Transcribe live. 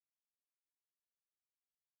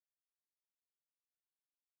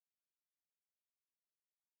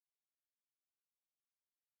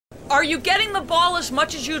Are you getting the ball as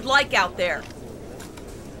much as you'd like out there?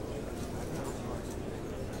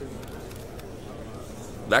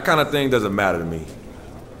 That kind of thing doesn't matter to me.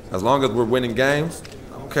 As long as we're winning games,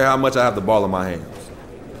 I don't care how much I have the ball in my hands.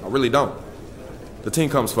 I really don't. The team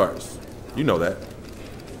comes first. You know that.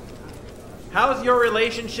 How's your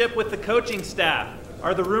relationship with the coaching staff?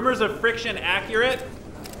 Are the rumors of friction accurate?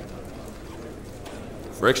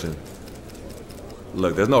 Friction?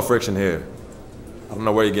 Look, there's no friction here. I don't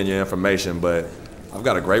know where you're getting your information, but I've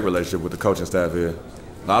got a great relationship with the coaching staff here.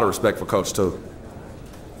 A lot of respect for Coach, too.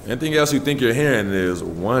 Anything else you think you're hearing is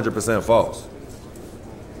 100% false.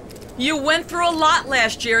 You went through a lot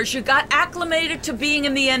last year as you got acclimated to being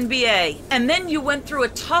in the NBA. And then you went through a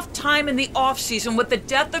tough time in the offseason with the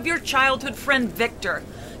death of your childhood friend, Victor.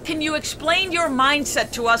 Can you explain your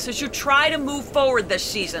mindset to us as you try to move forward this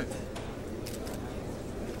season?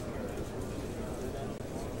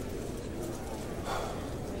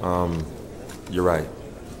 You're right.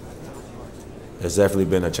 It's definitely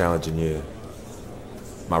been a challenging year.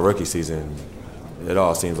 My rookie season, it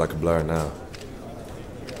all seems like a blur now.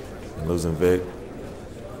 And losing Vic,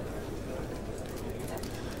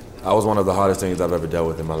 that was one of the hardest things I've ever dealt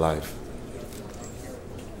with in my life.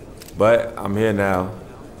 But I'm here now,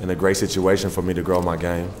 in a great situation for me to grow my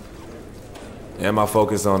game. And my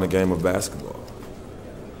focus on the game of basketball.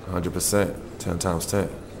 100%, 10 times 10.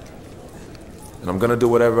 And I'm gonna do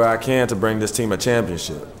whatever I can to bring this team a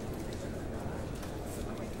championship.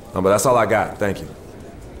 But that's all I got. Thank you.